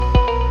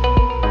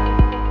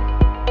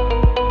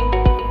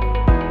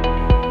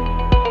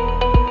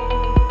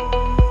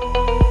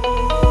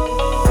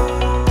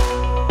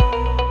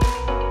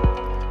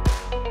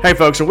Hey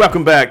folks, and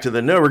welcome back to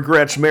the No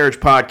Regrets Marriage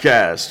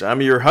Podcast.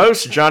 I'm your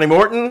host, Johnny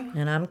Morton.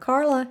 And I'm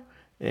Carla.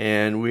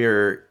 And we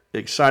are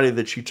excited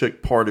that you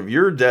took part of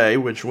your day,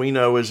 which we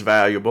know is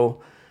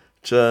valuable,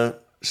 to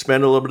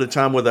spend a little bit of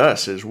time with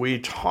us as we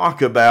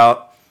talk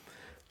about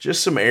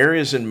just some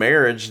areas in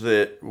marriage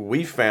that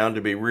we found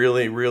to be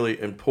really,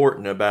 really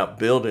important about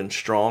building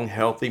strong,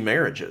 healthy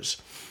marriages.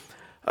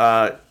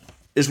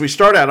 As we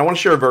start out, I want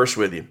to share a verse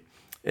with you.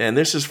 And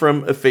this is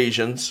from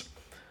Ephesians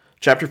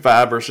chapter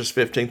 5, verses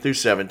 15 through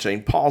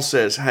 17. Paul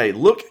says, "Hey,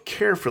 look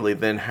carefully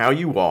then how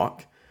you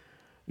walk,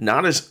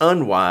 not as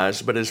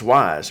unwise, but as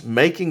wise,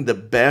 making the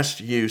best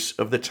use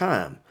of the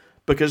time,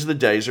 because the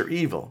days are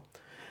evil.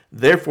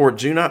 Therefore,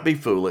 do not be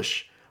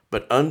foolish,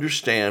 but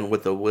understand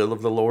what the will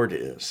of the Lord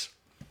is."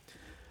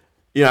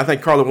 You know, I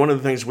think, Carla, one of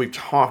the things we've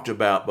talked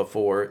about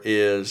before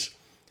is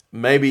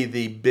maybe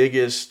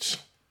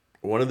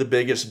one of the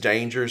biggest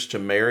dangers to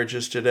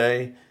marriages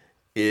today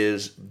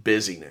is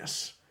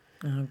busyness.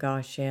 Oh,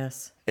 gosh,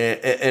 yes.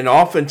 And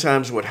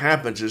oftentimes what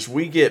happens is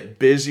we get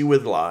busy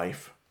with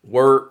life,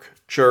 work,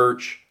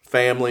 church,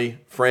 family,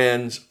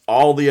 friends,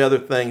 all the other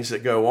things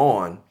that go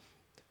on.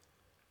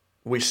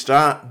 We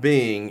stop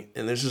being,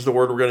 and this is the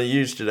word we're going to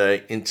use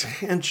today,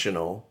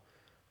 intentional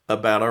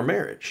about our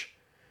marriage.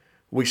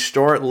 We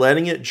start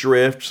letting it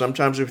drift.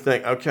 Sometimes we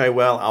think, okay,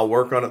 well, I'll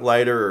work on it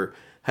later, or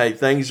hey,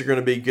 things are going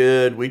to be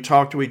good. We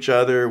talk to each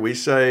other. We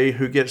say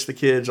who gets the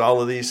kids, all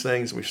of these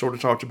things. We sort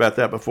of talked about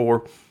that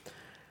before.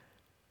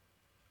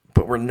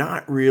 But we're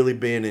not really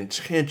being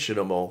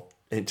intentional,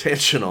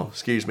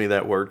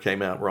 that word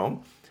came out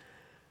wrong,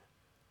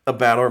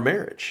 about our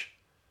marriage.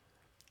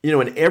 You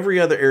know, in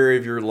every other area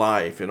of your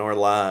life, in our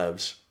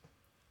lives,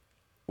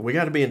 we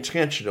got to be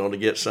intentional to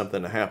get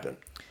something to happen.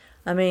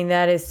 I mean,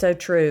 that is so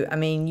true. I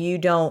mean, you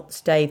don't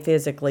stay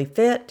physically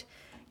fit.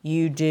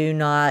 You do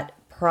not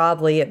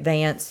probably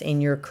advance in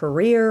your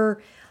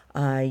career.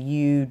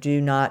 You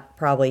do not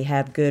probably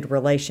have good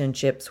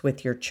relationships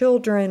with your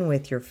children,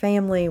 with your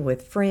family,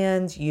 with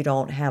friends. You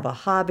don't have a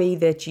hobby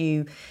that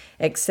you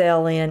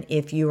excel in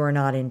if you are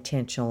not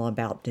intentional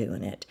about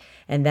doing it.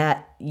 And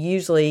that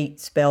usually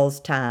spells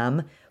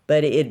time,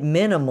 but it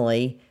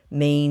minimally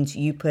means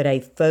you put a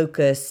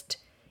focused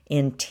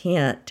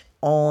intent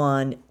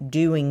on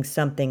doing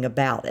something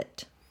about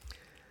it.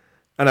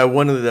 I know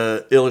one of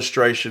the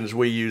illustrations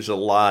we use a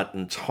lot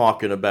in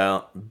talking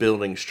about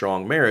building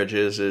strong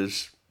marriages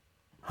is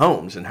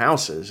homes and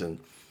houses, and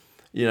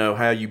you know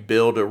how you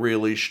build a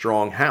really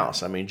strong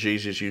house. I mean,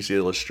 Jesus used the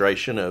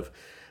illustration of,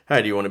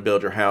 hey, do you want to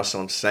build your house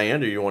on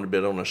sand, or you want to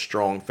build on a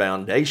strong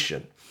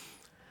foundation?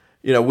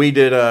 You know, we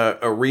did a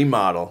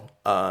remodel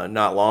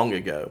not long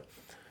ago,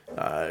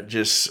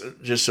 just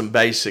some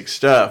basic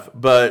stuff.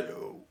 But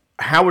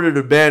how would it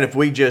have been if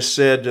we just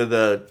said to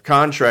the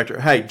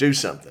contractor, hey, do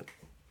something?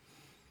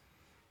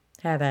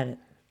 Have at it.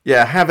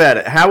 Yeah, have at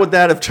it. How would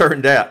that have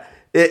turned out?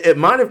 It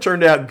might have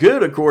turned out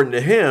good according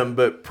to him,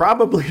 but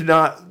probably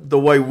not the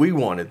way we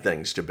wanted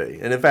things to be.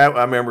 And in fact,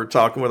 I remember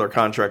talking with our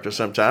contractor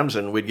sometimes,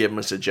 and we'd give him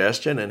a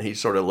suggestion, and he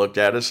sort of looked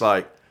at us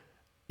like,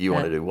 you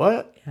want to do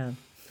what? Yeah.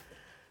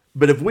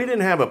 But if we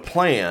didn't have a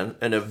plan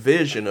and a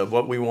vision of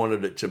what we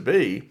wanted it to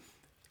be,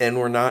 and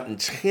we're not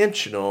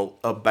intentional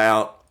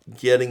about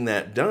getting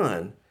that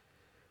done,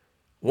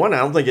 one, I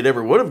don't think it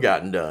ever would have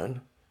gotten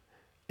done,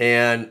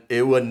 and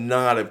it would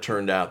not have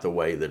turned out the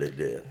way that it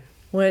did.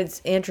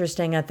 What's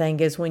interesting, I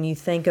think, is when you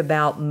think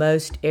about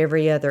most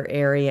every other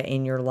area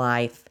in your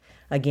life,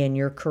 again,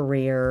 your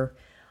career,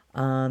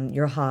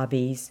 your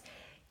hobbies,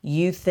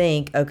 you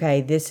think,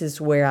 okay, this is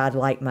where I'd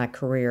like my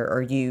career,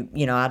 or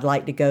I'd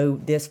like to go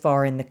this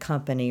far in the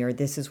company, or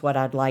this is what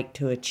I'd like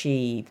to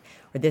achieve,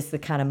 or this is the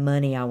kind of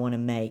money I want to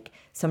make.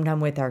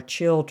 Sometimes with our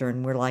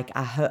children, we're like,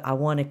 I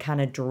want to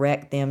kind of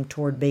direct them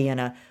toward being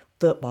a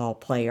football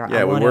player.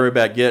 Yeah, we worry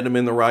about getting them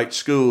in the right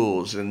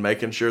schools and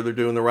making sure they're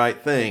doing the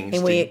right things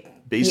to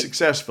be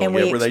successful and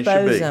get where they should be.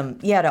 And we expose them,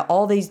 to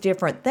all these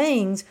different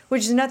things,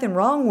 which is nothing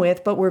wrong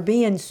with, but we're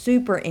being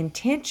super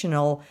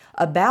intentional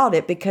about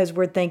it because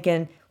we're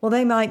thinking, well,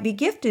 they might be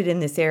gifted in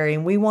this area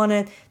and we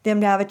want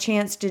them to have a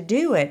chance to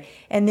do it.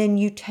 And then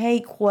you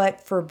take what,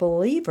 for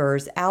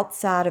believers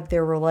outside of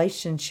their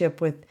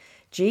relationship with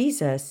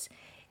Jesus,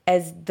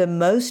 as the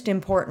most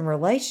important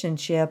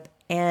relationship,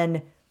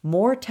 and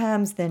more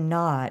times than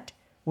not,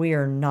 we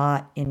are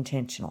not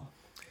intentional.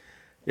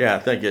 Yeah, I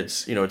think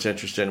it's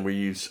interesting.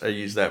 I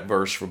use that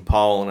verse from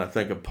Paul, and I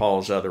think of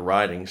Paul's other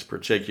writings,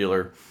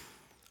 particular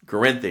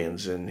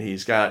Corinthians, and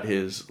he's got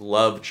his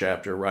love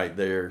chapter right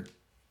there,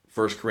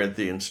 1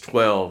 Corinthians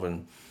 12,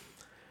 and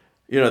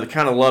the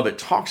kind of love it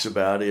talks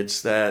about,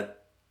 it's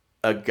that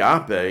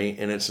agape,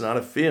 and it's not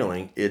a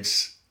feeling,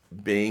 it's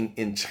being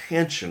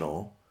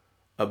intentional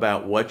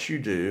about what you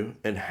do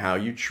and how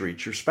you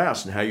treat your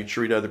spouse and how you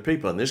treat other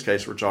people. In this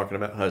case, we're talking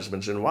about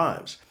husbands and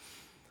wives.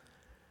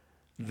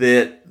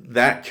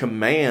 That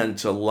command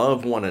to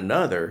love one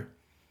another,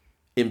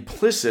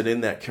 implicit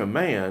in that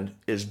command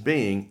is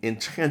being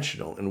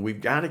intentional. And we've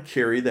got to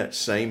carry that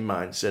same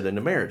mindset into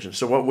marriage. And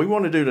so what we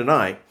want to do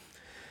tonight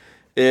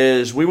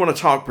is we want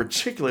to talk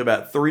particularly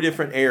about 3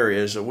 different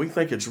areas that we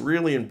think it's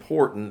really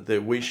important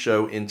that we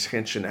show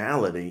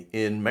intentionality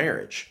in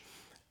marriage.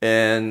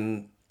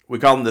 And we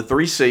call them the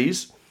 3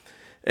 C's.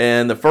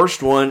 And the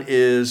first one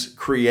is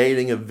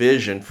creating a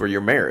vision for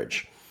your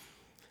marriage.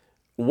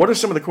 What are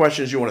some of the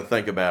questions you want to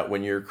think about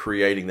when you're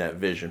creating that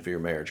vision for your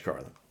marriage,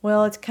 Carla?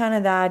 Well, it's kind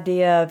of the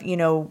idea of,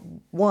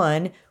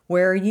 one,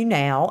 where are you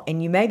now?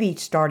 And you may be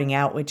starting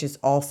out, which is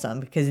awesome,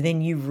 because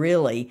then you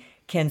really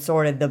can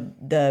sort of,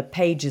 the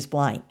page is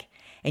blank.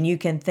 And you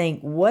can think,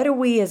 what do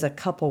we as a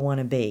couple want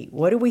to be?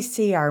 What do we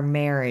see our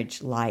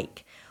marriage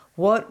like?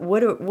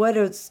 What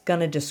is going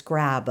to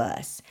describe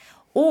us?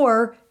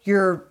 Or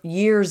you're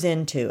years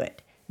into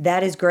it.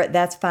 That is great.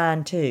 That's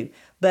fine too.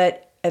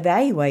 But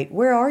evaluate,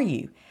 where are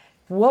you?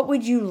 What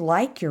would you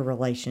like your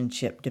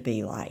relationship to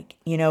be like?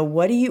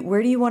 Where do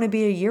you want to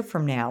be a year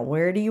from now?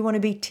 Where do you want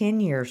to be 10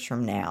 years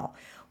from now?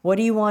 What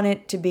do you want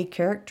it to be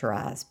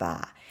characterized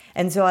by?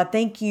 And so I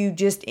think you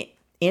just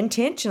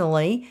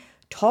intentionally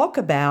talk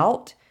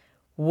about,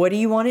 what do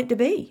you want it to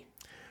be?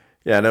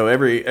 Yeah, I know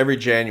every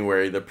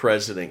January the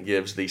president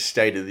gives the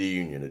State of the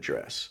Union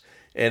address.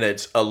 And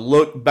it's a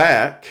look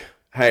back.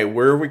 Hey,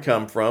 where we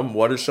come from?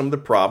 What are some of the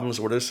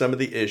problems? What are some of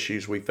the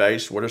issues we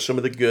face? What are some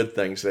of the good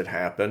things that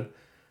happen?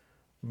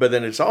 But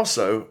then it's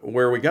also,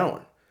 where are we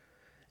going?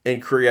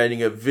 And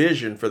creating a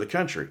vision for the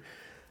country.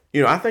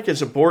 I think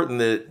it's important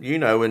that,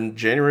 in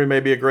January may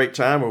be a great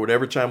time or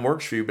whatever time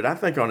works for you, but I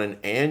think on an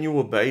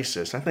annual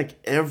basis, I think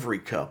every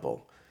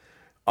couple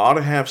ought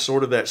to have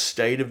sort of that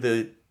state of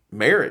the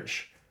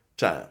marriage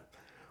time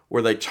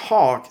where they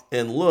talk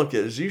and look,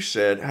 as you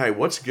said, hey,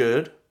 what's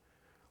good?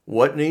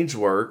 What needs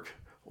work?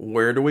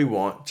 Where do we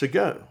want to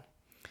go?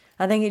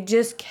 I think it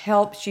just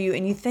helps you,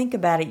 and you think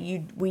about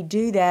it, we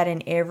do that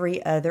in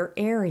every other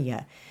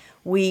area.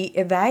 We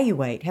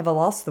evaluate, have I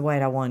lost the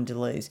weight I wanted to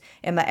lose?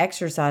 Am I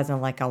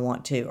exercising like I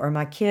want to? Are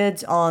my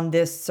kids on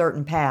this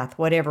certain path?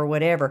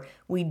 Whatever.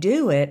 We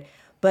do it,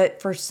 but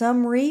for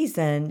some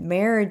reason,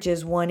 marriage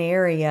is one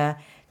area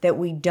that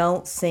we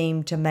don't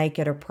seem to make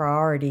it a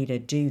priority to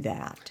do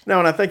that. No,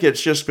 and I think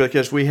it's just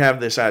because we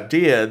have this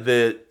idea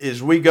that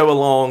as we go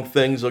along,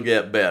 things will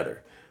get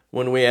better.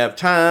 When we have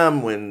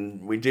time,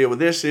 when we deal with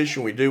this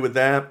issue, we do with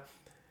that,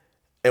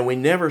 and we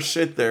never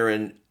sit there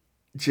and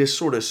just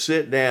sort of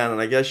sit down,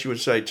 and I guess you would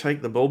say,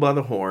 take the bull by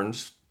the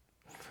horns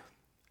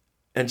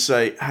and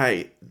say,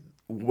 hey,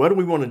 what do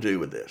we want to do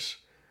with this?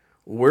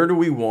 Where do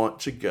we want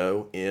to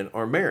go in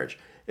our marriage?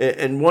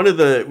 And one of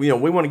the, we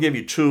want to give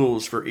you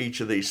tools for each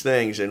of these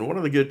things. And one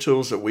of the good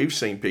tools that we've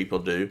seen people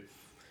do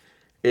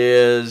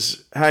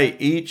is, hey,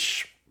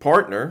 each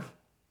partner,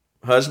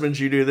 husbands,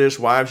 you do this,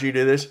 wives, you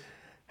do this.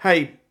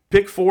 Hey,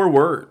 pick 4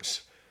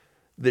 words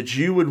that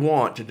you would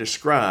want to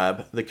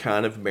describe the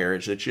kind of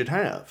marriage that you'd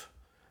have.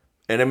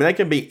 And I mean, that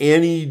can be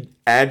any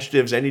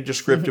adjectives, any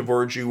descriptive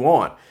words you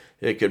want.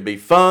 It could be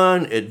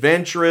fun,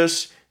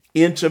 adventurous,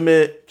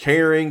 intimate,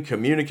 caring,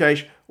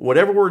 communication,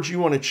 whatever words you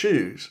want to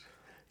choose.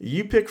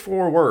 You pick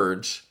 4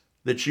 words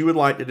that you would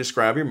like to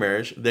describe your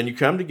marriage. Then you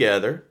come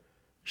together,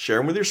 share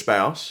them with your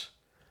spouse,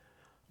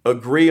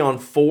 agree on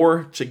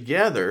 4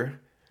 together,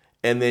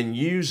 and then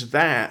use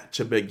that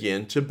to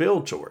begin to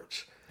build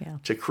towards. Yeah.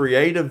 To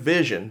create a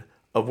vision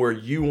of where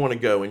you want to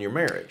go in your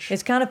marriage.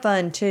 It's kind of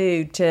fun,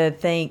 too, to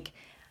think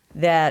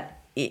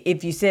that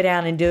if you sit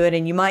down and do it,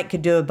 and you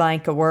could do a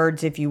bank of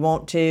words if you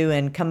want to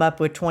and come up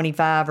with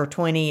 25 or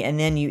 20, and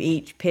then you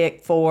each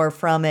pick 4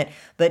 from it.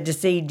 But to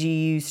see, do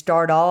you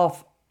start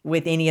off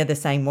with any of the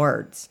same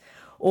words?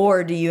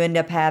 Or do you end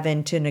up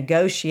having to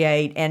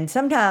negotiate? And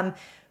sometimes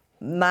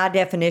my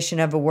definition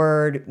of a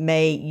word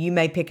you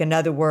may pick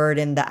another word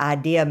and the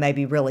idea may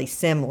be really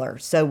similar.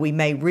 So we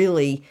may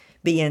really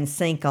be in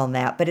sync on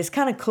that. But it's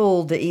kind of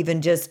cool to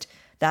even just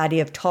the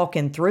idea of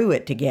talking through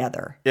it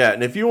together. Yeah,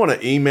 and if you want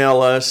to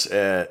email us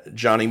at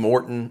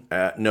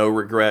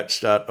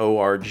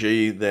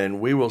johnny.morton@noregrets.org, then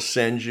we will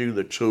send you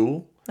the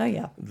tool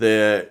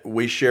that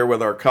we share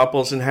with our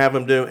couples and have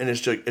them do. And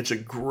it's a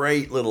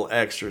great little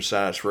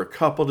exercise for a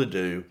couple to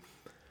do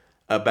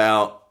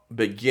about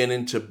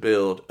beginning to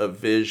build a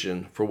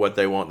vision for what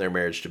they want their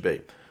marriage to be.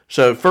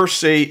 So first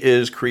C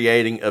is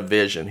creating a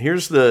vision.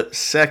 Here's the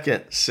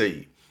second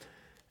C,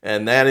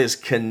 and that is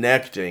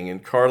connecting.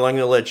 And Carla, I'm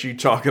going to let you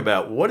talk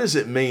about what does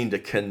it mean to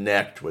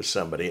connect with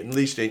somebody, at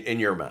least in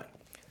your mind.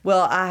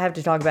 Well, I have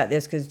to talk about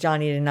this because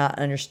Johnny did not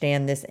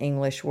understand this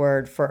English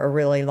word for a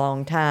really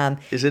long time.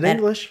 Is it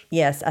English?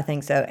 Yes, I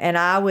think so. And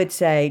I would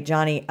say,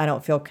 Johnny, I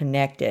don't feel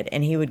connected.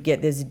 And he would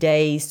get this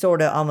dazed,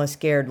 sort of almost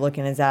scared look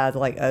in his eyes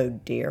like, oh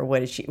dear,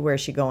 where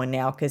is she going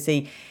now? Because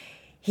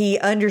he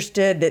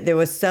understood that there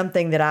was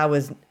something that I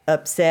was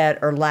upset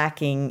or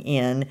lacking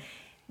in,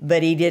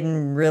 but he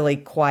didn't really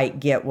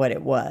quite get what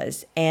it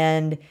was.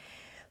 And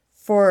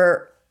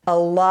for a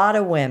lot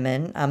of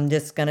women, I'm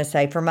just going to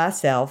say for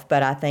myself,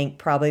 but I think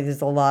probably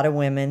there's a lot of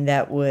women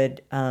that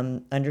would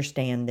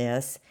understand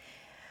this.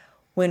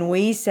 When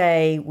we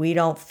say we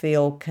don't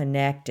feel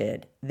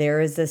connected, there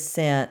is a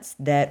sense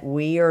that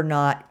we are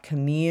not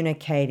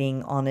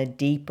communicating on a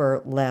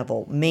deeper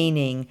level,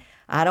 meaning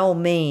I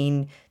don't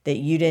mean that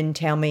you didn't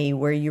tell me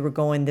where you were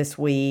going this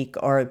week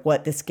or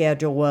what the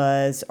schedule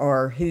was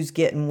or who's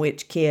getting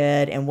which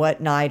kid and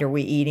what night are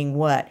we eating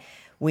what.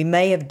 We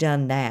may have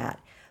done that,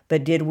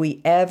 but did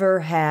we ever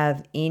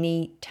have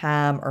any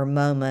time or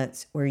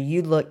moments where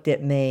you looked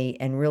at me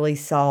and really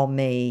saw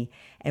me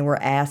and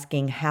were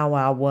asking how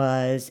I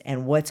was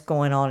and what's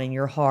going on in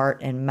your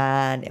heart and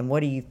mind and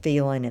what are you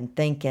feeling and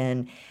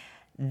thinking?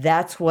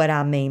 That's what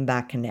I mean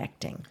by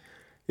connecting.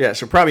 Yeah,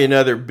 so probably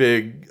another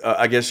big,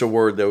 I guess a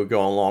word that would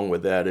go along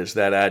with that is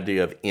that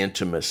idea of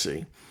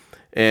intimacy.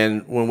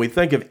 And when we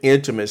think of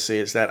intimacy,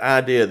 it's that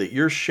idea that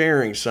you're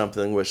sharing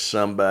something with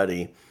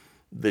somebody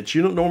that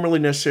you don't normally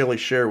necessarily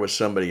share with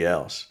somebody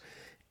else.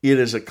 It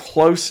is a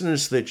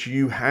closeness that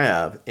you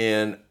have,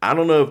 and I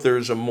don't know if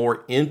there's a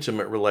more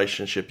intimate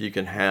relationship you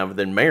can have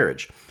than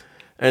marriage.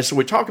 And so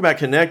we talk about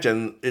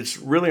connecting, it's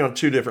really on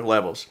two different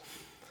levels.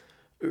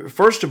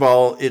 First of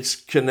all, it's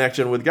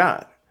connecting with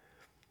God.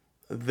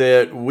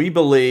 That we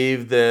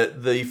believe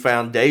that the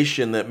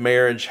foundation that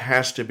marriage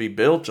has to be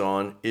built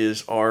on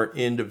is our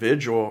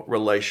individual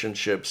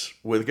relationships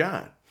with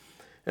God.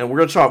 And we're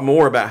going to talk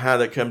more about how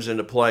that comes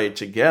into play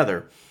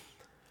together.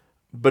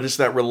 But it's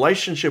that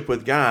relationship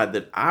with God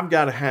that I've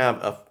got to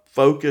have a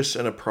focus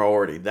and a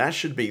priority. That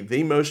should be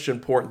the most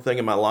important thing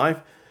in my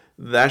life.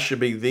 That should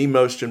be the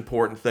most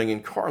important thing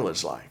in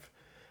Carla's life.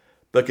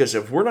 Because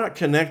if we're not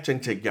connecting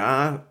to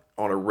God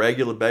on a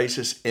regular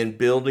basis and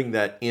building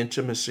that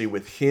intimacy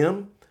with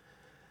Him,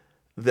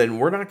 then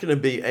we're not going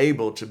to be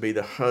able to be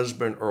the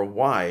husband or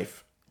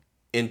wife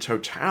in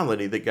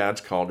totality that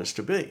God's called us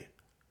to be.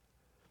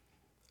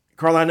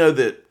 Carla, I know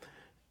that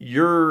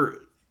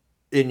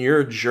in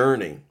your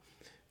journey,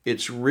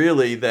 it's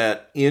really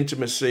that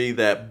intimacy,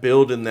 that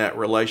building that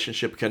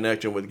relationship,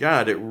 connecting with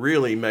God. It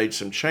really made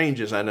some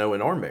changes, I know,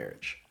 in our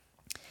marriage.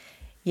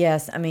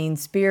 Yes, I mean,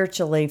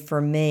 spiritually for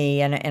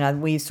me,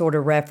 we sort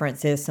of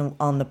reference this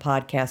on the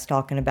podcast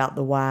talking about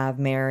the why of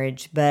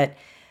marriage, but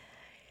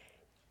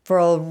for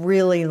a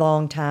really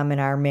long time in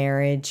our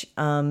marriage,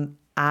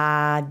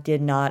 I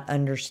did not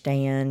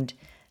understand,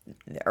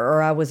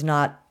 or I was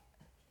not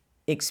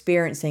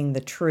experiencing the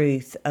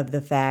truth of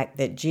the fact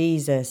that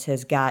Jesus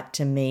has got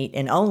to meet,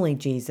 and only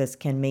Jesus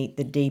can meet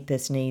the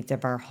deepest needs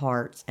of our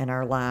hearts and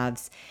our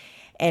lives.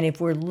 And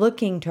if we're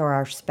looking to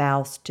our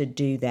spouse to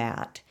do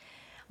that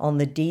on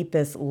the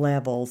deepest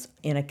levels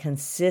in a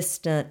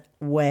consistent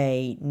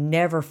way,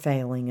 never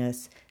failing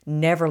us,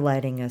 never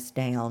letting us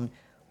down,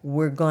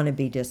 we're going to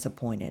be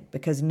disappointed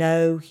because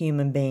no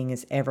human being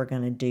is ever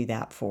going to do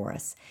that for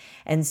us.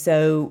 And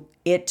so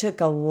it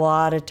took a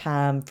lot of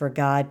time for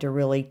God to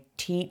really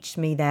teach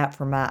me that,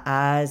 for my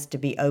eyes to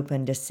be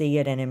open to see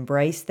it and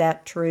embrace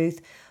that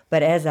truth.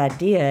 But as I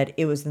did,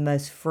 it was the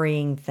most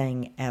freeing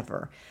thing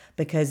ever,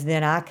 because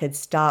then I could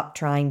stop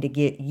trying to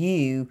get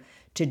you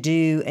to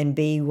do and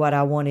be what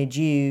I wanted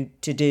you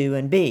to do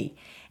and be.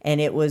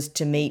 And it was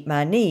to meet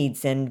my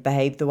needs and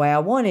behave the way I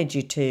wanted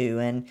you to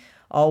and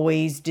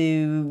always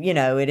do,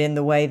 it in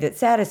the way that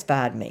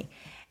satisfied me.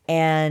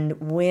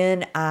 And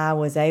when I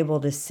was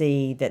able to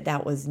see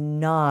that was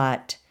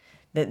not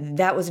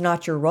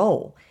your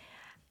role,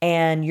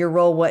 and your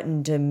role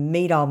wasn't to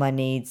meet all my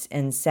needs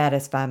and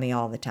satisfy me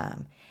all the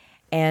time.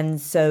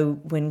 And so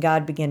when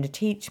God began to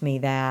teach me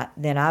that,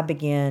 then I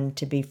began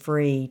to be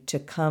free to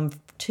come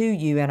to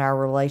you in our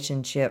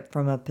relationship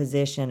from a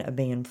position of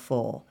being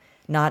full,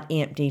 not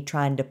empty,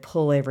 trying to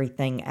pull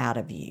everything out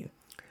of you.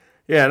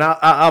 Yeah, and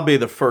I'll be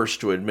the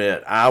first to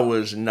admit I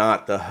was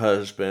not the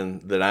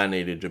husband that I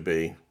needed to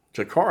be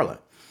to Carla.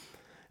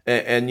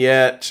 And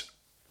yet,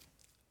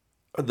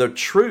 the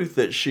truth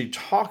that she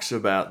talks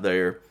about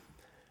there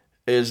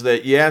is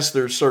that, yes,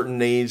 there's certain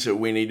needs that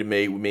we need to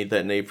meet. We meet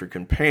that need for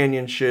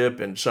companionship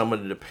and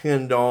someone to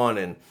depend on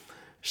and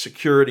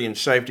security and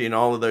safety and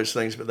all of those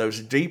things. But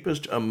those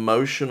deepest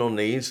emotional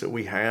needs that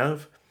we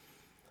have,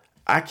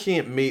 I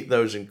can't meet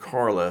those in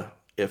Carla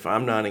if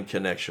I'm not in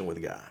connection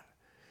with God.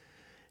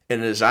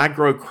 And as I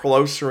grow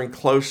closer and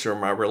closer in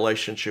my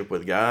relationship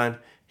with God,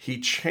 He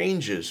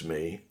changes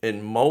me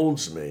and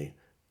molds me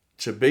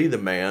to be the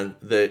man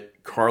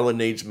that Carla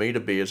needs me to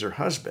be as her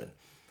husband.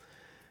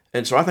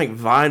 And so I think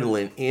vital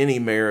in any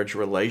marriage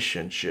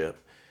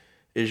relationship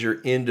is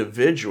your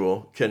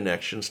individual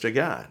connections to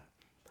God.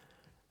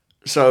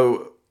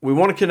 So we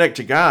want to connect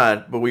to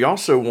God, but we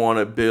also want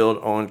to build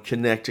on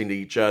connecting to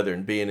each other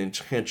and being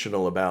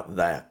intentional about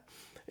that.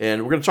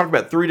 And we're going to talk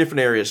about 3 different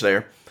areas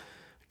there.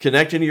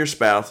 Connecting to your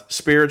spouse,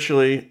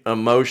 spiritually,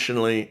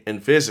 emotionally,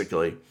 and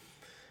physically.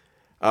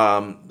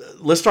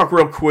 Let's talk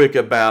real quick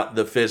about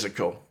the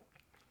physical.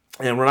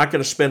 And we're not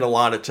going to spend a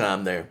lot of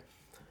time there.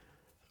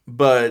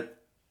 But,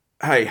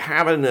 hey,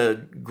 having a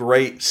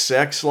great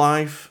sex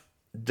life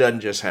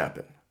doesn't just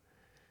happen.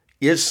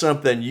 It's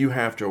something you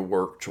have to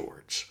work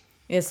towards.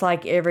 It's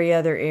like every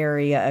other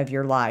area of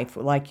your life.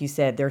 Like you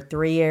said, there are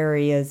 3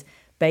 areas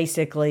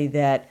basically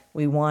that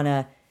we want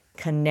to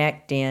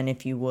connect in,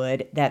 if you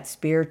would. That's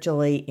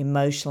spiritually,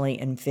 emotionally,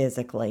 and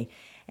physically.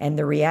 And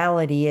the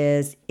reality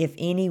is, if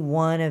any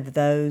one of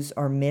those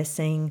are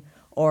missing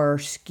or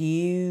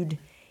skewed,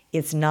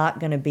 it's not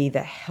going to be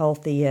the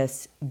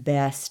healthiest,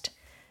 best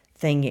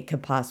thing it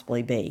could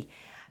possibly be.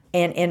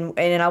 And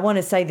I want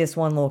to say this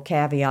one little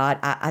caveat.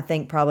 I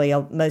think probably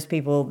most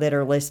people that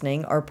are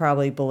listening are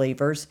probably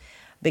believers,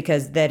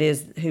 because that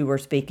is who we're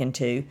speaking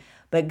to.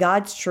 But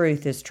God's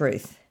truth is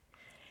truth.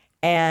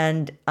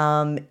 And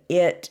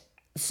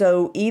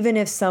so even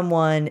if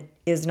someone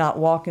is not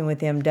walking with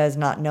him, does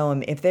not know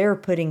him, if they're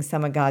putting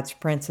some of God's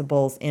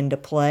principles into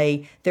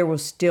play, there will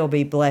still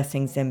be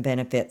blessings and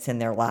benefits in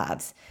their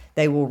lives.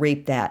 They will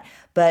reap that.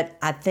 But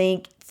I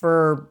think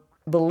for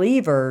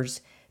believers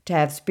to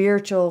have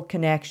spiritual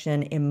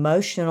connection,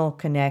 emotional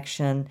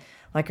connection,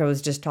 like I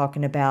was just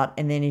talking about,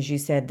 and then as you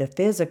said, the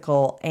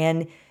physical,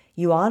 and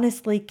you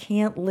honestly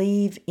can't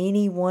leave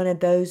any one of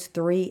those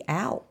three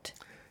out.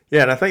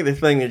 Yeah, and I think the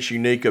thing that's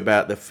unique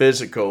about the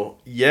physical,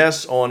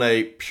 yes, on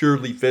a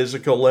purely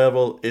physical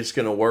level, it's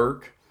going to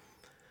work.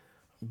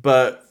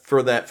 But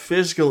for that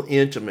physical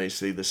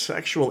intimacy, the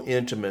sexual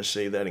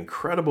intimacy, that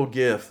incredible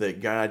gift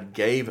that God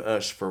gave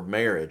us for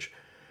marriage,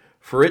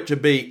 for it to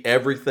be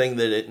everything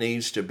that it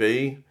needs to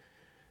be,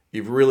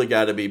 you've really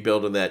got to be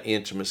building that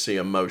intimacy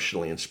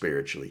emotionally and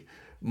spiritually.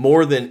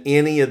 More than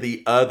any of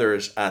the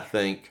others, I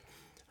think,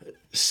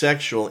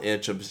 sexual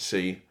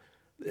intimacy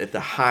at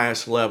the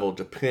highest level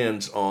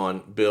depends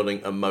on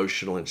building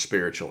emotional and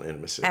spiritual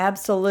intimacy.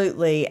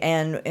 Absolutely.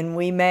 And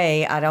we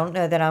may, I don't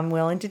know that I'm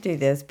willing to do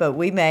this, but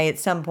we may at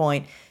some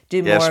point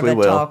do more of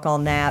a talk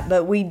on that.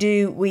 But we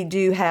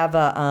do have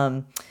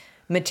a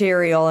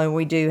material, and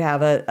we do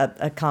have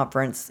a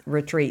conference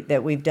retreat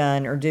that we've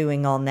done or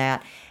doing on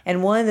that.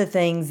 And one of the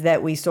things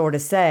that we sort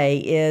of say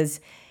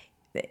is,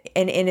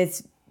 and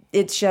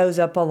it shows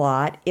up a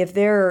lot, if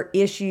there are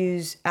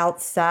issues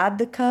outside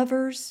the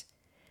covers,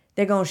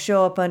 they're going to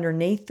show up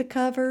underneath the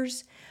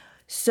covers.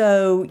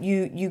 So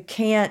you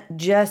can't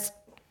just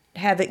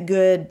have it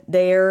good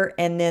there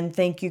and then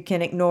think you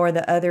can ignore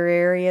the other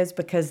areas,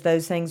 because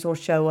those things will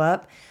show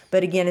up.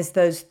 But again, it's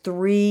those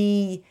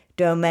three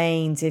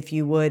domains, if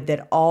you would,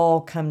 that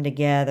all come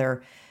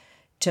together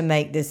to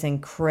make this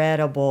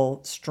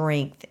incredible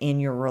strength in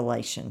your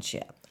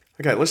relationship.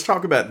 Okay, let's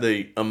talk about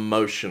the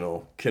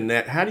emotional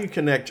connect. How do you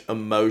connect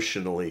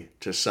emotionally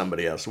to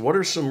somebody else? What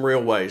are some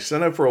real ways? I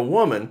know for a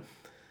woman,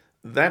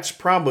 that's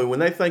probably when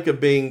they think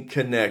of being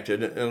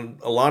connected, and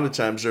a lot of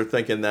times they're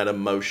thinking that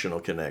emotional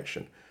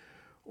connection.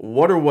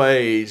 What are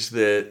ways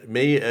that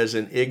me as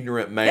an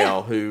ignorant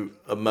male who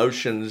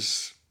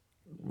emotions,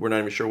 we're not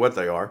even sure what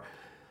they are,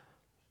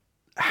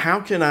 how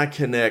can I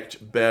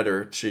connect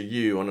better to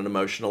you on an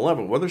emotional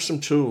level? What are some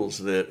tools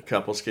that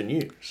couples can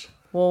use?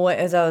 Well,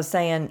 as I was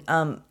saying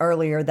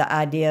earlier, the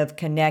idea of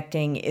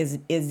connecting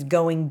is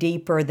going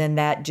deeper than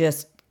that,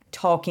 just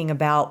talking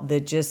about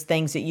the just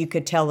things that you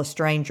could tell a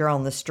stranger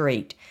on the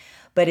street.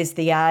 But it's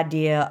the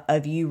idea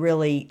of you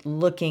really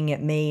looking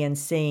at me and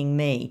seeing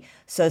me.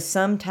 So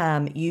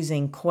sometime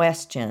using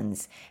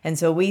questions. And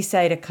so we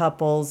say to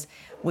couples,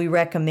 we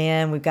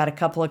recommend, we've got a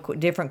couple of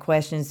different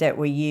questions that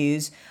we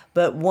use,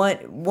 but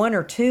one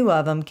or two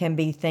of them can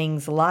be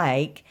things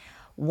like,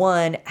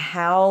 one,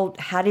 how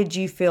did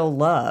you feel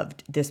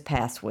loved this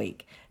past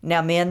week?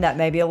 Now, men, that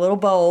may be a little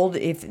bold.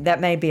 If that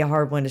may be a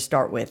hard one to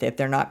start with, if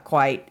they're not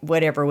quite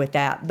whatever with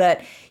that.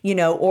 But,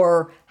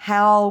 or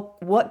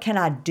what can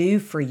I do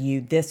for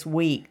you this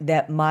week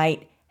that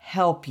might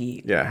help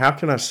you? Yeah, how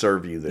can I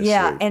serve you this week?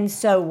 Yeah, and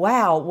so,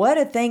 wow, what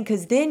a thing,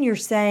 because then you're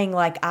saying,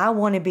 like, I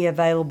want to be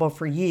available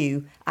for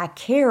you. I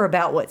care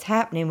about what's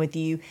happening with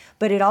you,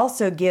 but it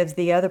also gives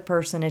the other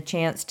person a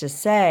chance to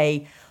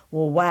say,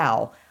 well,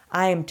 wow,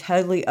 I am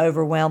totally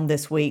overwhelmed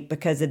this week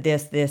because of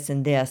this, this,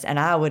 and this, and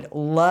I would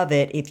love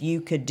it if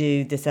you could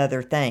do this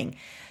other thing.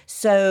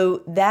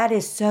 So that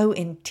is so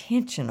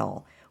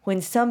intentional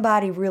when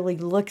somebody really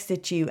looks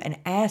at you and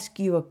asks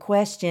you a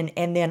question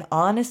and then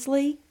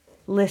honestly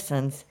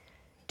listens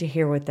to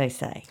hear what they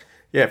say.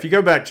 Yeah, if you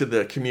go back to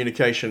the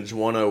Communications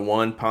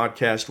 101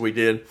 podcast we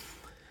did,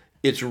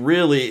 it's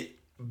really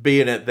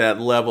being at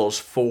that levels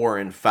 4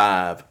 and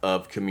 5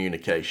 of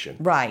communication.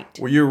 Right.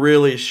 Where you're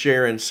really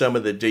sharing some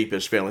of the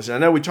deepest feelings. And I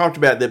know we talked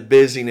about that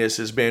busyness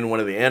as being one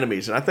of the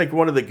enemies. And I think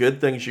one of the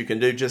good things you can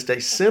do, just a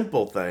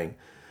simple thing,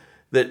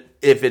 that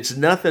if it's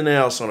nothing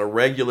else on a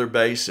regular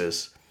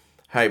basis,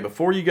 hey,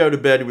 before you go to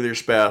bed with your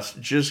spouse,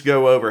 just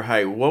go over,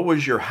 hey, what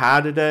was your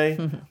high today?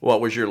 What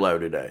was your low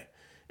today?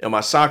 In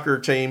my soccer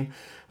team,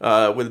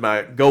 with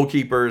my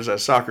goalkeepers, a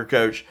soccer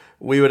coach,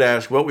 we would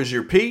ask, what was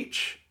your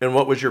peach and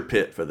what was your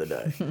pit for the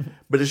day?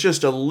 But it's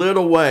just a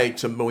little way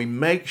we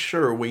make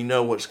sure we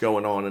know what's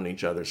going on in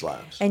each other's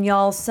lives. And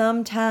y'all,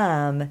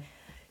 sometime,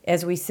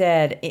 as we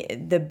said,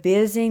 the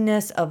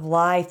busyness of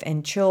life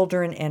and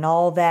children and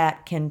all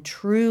that can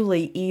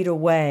truly eat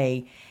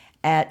away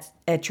at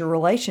your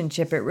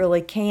relationship. It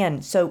really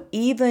can. So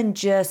even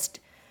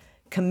just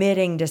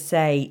committing to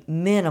say,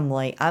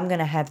 minimally, I'm going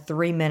to have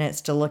 3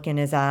 minutes to look in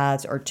his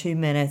eyes or 2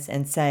 minutes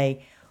and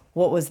say,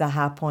 what was the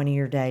high point of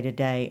your day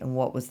today and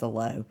what was the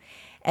low?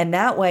 And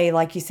that way,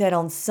 like you said,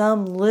 on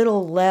some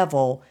little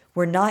level,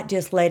 we're not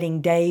just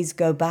letting days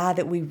go by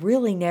that we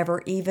really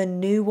never even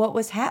knew what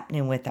was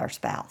happening with our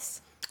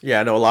spouse. Yeah,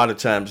 I know a lot of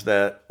times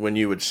that when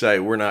you would say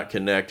we're not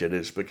connected,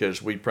 it's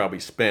because we probably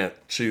spent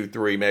 2,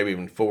 3, maybe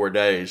even 4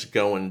 days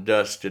going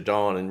dusk to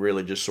dawn and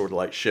really just sort of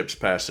like ships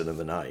passing in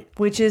the night.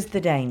 Which is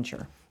the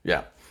danger.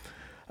 Yeah.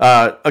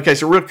 Okay,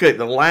 so real quick,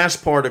 the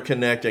last part of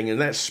connecting,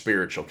 and that's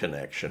spiritual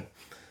connection.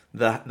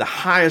 The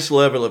highest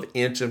level of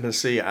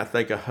intimacy I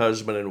think a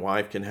husband and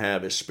wife can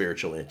have is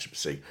spiritual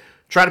intimacy.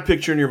 Try to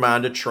picture in your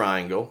mind a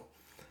triangle.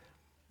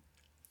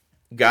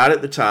 God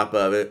at the top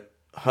of it,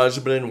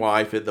 husband and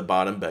wife at the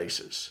bottom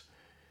bases.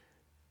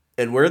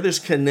 And where this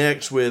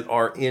connects with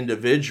our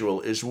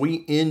individual is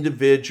we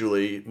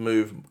individually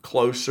move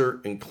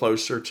closer and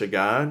closer to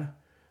God.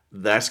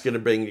 That's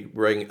going to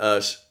bring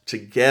us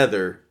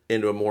together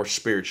into a more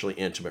spiritually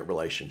intimate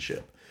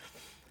relationship.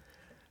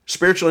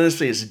 Spiritual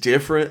intimacy is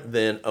different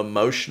than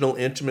emotional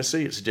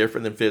intimacy. It's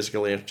different than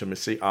physical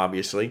intimacy,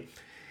 obviously.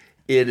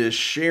 It is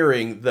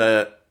sharing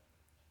the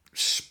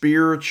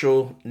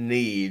spiritual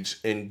needs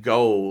and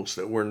goals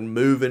that we're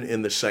moving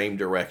in the same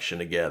direction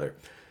together.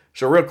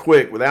 So real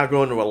quick, without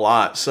going into a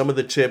lot, some of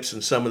the tips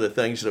and some of the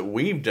things that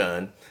we've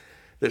done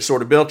that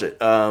sort of built it.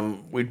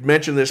 We'd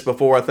mentioned this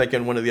before, I think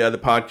in one of the other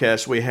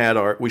podcasts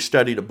we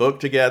studied a book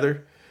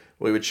together.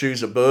 We would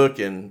choose a book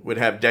and would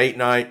have date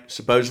night,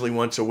 supposedly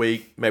once a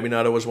week, maybe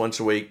not always once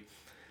a week,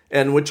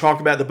 and we'd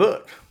talk about the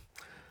book.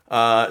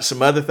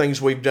 Some other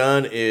things we've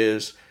done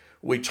is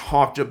we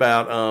talked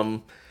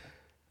about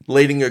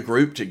leading a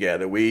group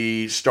together.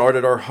 We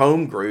started our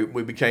home group.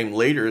 We became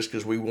leaders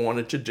because we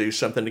wanted to do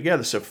something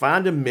together. So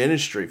find a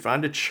ministry,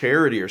 find a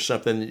charity or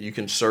something that you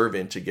can serve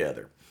in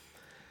together.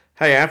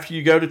 Hey, after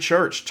you go to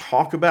church,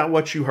 talk about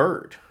what you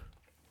heard.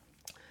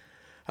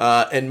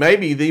 And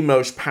maybe the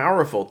most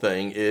powerful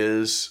thing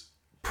is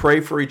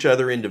pray for each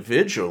other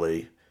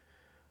individually.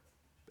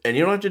 And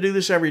you don't have to do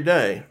this every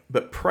day,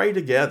 but pray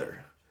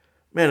together.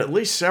 Man, at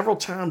least several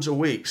times a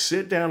week,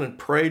 sit down and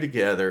pray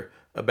together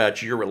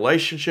about your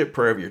relationship,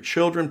 pray over your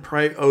children,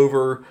 pray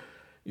over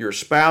your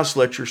spouse,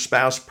 let your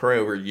spouse pray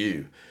over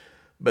you.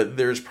 But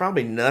there's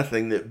probably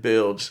nothing that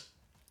builds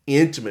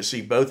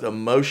intimacy, both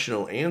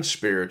emotional and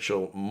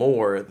spiritual,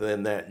 more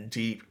than that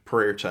deep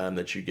prayer time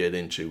that you get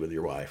into with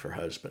your wife or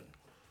husband.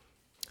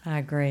 I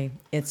agree.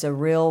 It's a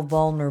real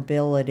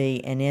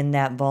vulnerability, and in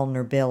that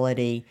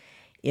vulnerability,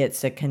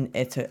 it's an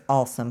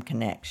awesome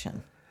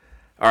connection.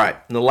 All right,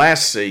 and the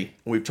last C,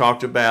 we've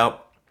talked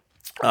about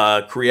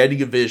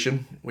creating a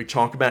vision. We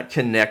talk about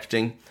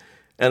connecting.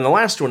 And the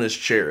last one is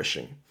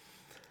cherishing.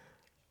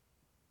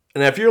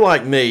 And if you're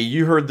like me,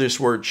 you heard this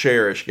word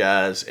cherish,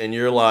 guys, and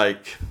you're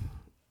like,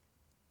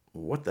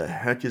 what the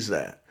heck is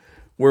that?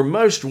 Where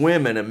most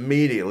women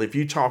immediately, if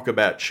you talk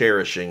about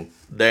cherishing,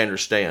 they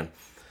understand.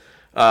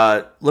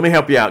 Let me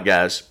help you out,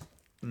 guys.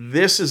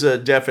 This is a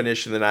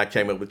definition that I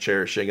came up with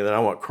cherishing, and then I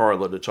want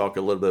Carla to talk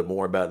a little bit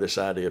more about this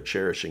idea of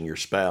cherishing your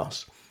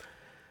spouse.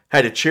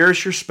 Hey, to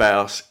cherish your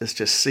spouse is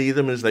to see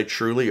them as they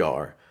truly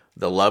are,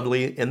 the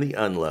lovely and the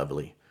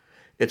unlovely.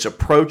 It's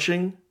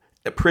appreciating,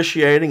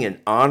 and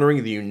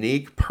honoring the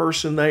unique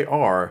person they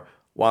are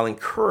while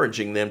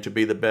encouraging them to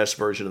be the best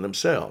version of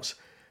themselves.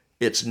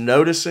 It's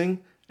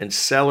noticing and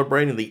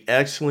celebrating the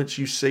excellence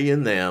you see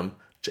in them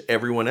to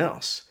everyone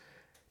else.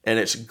 And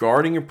it's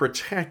guarding and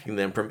protecting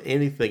them from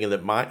anything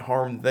that might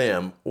harm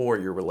them or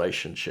your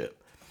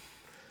relationship.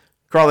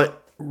 Carla,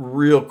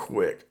 real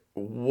quick,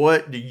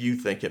 what do you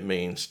think it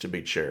means to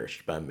be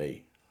cherished by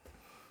me?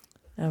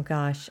 Oh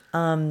gosh,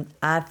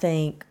 I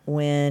think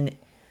when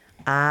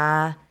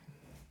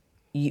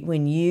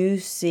you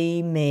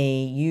see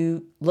me,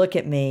 you look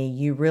at me,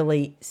 you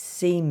really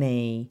see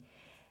me,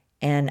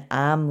 and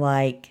I'm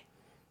like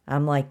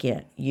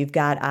it. You've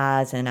got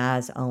eyes and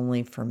eyes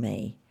only for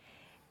me.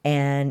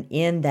 And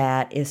in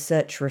that is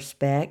such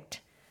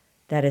respect,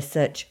 that is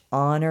such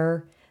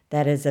honor,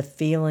 that is a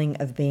feeling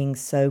of being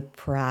so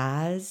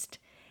prized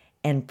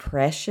and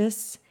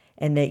precious,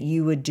 and that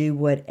you would do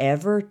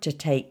whatever to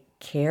take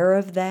care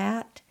of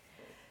that.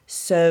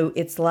 So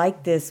it's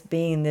like this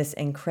being this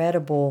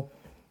incredible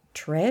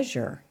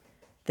treasure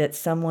that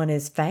someone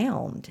has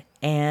found,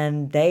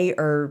 and they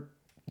are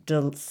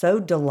so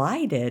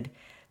delighted.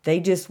 They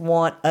just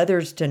want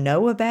others to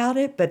know about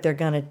it, but they're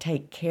going to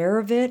take care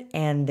of it,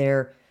 and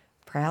they're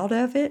proud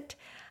of it.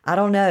 I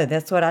don't know.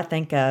 That's what I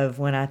think of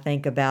when I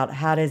think about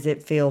how does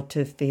it feel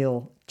to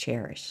feel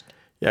cherished.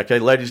 Yeah, okay,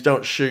 ladies,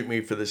 don't shoot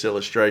me for this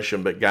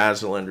illustration, but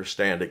guys will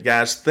understand it.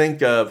 Guys,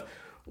 think of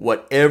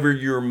whatever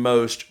your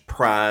most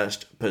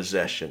prized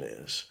possession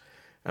is.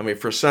 I mean,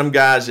 for some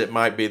guys, it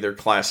might be their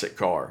classic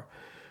car.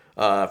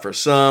 For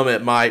some,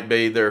 it might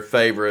be their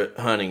favorite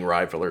hunting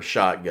rifle or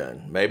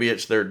shotgun. Maybe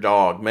it's their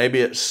dog. Maybe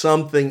it's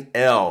something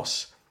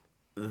else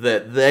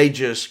that they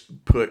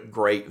just put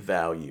great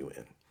value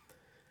in.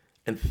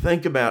 And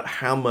think about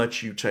how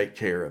much you take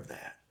care of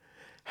that,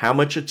 how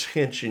much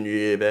attention you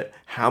give it,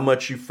 how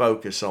much you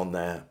focus on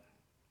that.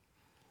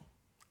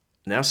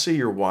 Now see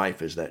your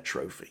wife as that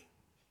trophy.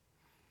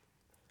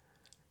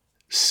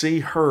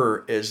 See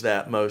her as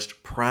that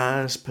most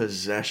prized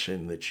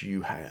possession that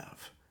you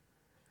have.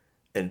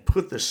 And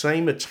put the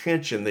same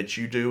attention that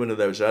you do into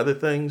those other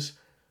things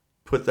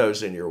Put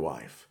those in your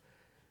wife,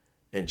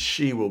 and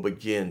she will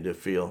begin to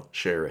feel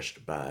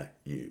cherished by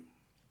you.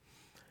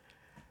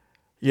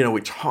 You know,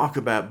 we talk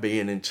about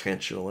being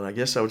intentional, and I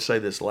guess I would say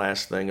this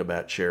last thing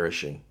about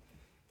cherishing.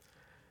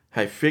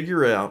 Hey,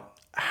 figure out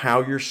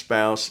how your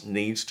spouse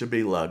needs to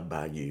be loved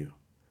by you,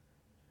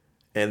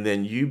 and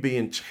then you be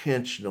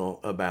intentional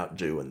about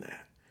doing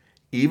that.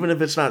 Even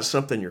if it's not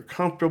something you're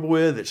comfortable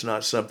with, it's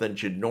not something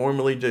you'd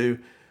normally do,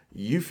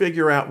 you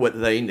figure out what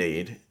they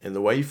need, and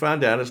the way you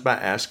find out is by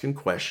asking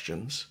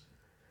questions.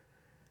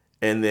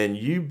 And then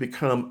you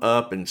become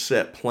up and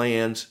set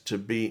plans to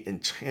be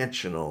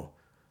intentional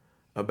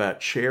about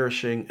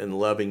cherishing and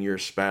loving your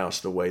spouse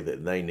the way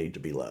that they need to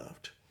be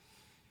loved.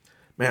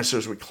 Man, so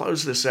as we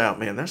close this out,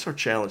 man, that's our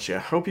challenge here. I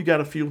hope you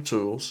got a few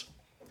tools,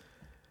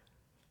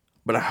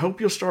 but I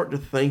hope you'll start to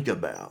think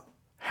about,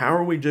 how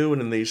are we doing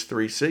in these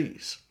 3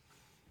 C's?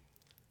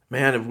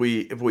 Man, if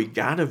we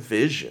got a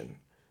vision,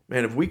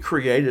 man, if we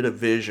created a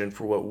vision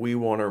for what we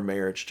want our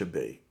marriage to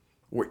be,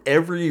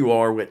 wherever you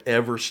are,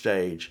 whatever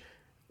stage,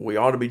 we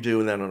ought to be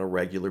doing that on a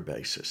regular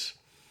basis.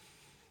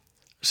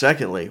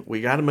 Secondly,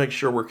 we got to make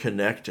sure we're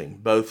connecting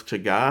both to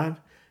God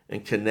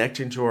and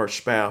connecting to our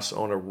spouse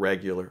on a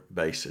regular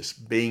basis,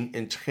 being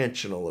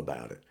intentional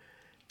about it,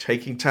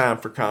 taking time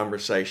for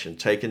conversation,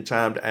 taking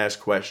time to ask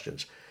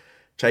questions,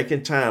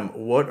 taking time,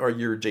 what are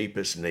your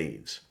deepest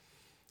needs?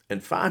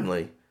 And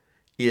finally,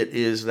 it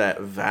is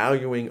that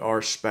valuing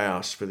our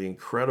spouse for the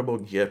incredible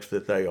gift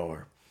that they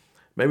are.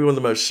 Maybe one of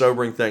the most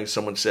sobering things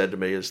someone said to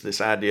me is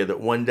this idea that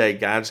one day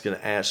God's going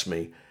to ask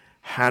me,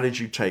 how did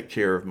you take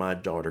care of my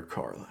daughter,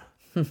 Carla?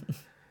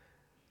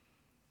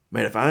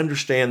 Man, if I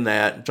understand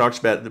that, it talks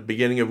about the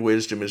beginning of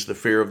wisdom is the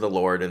fear of the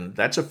Lord, and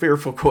that's a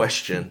fearful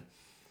question.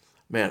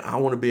 Man, I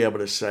want to be able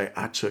to say,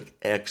 I took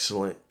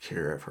excellent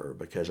care of her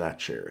because I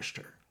cherished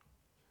her.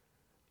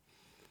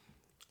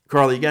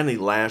 Carla, you got any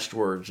last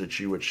words that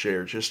you would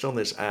share just on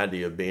this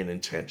idea of being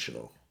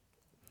intentional?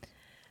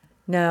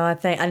 No,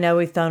 I know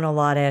we've thrown a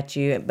lot at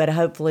you, but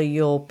hopefully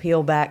you'll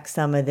peel back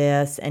some of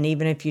this. And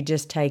even if you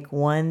just take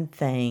one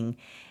thing,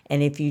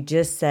 and if you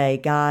just say,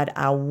 God,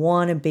 I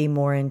want to be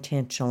more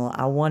intentional.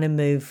 I want to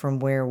move from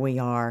where we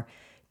are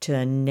to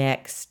a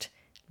next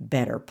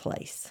better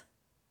place.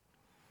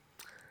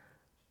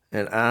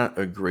 And I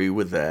agree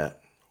with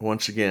that.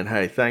 Once again,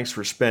 hey, thanks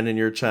for spending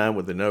your time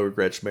with the No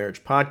Regrets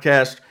Marriage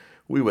Podcast.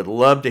 We would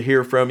love to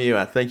hear from you.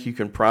 I think you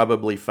can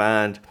probably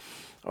find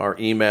our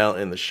email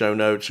in the show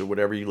notes or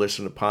whatever you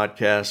listen to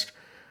podcasts.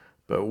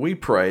 But we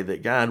pray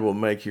that God will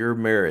make your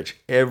marriage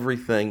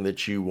everything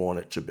that you want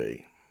it to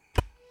be.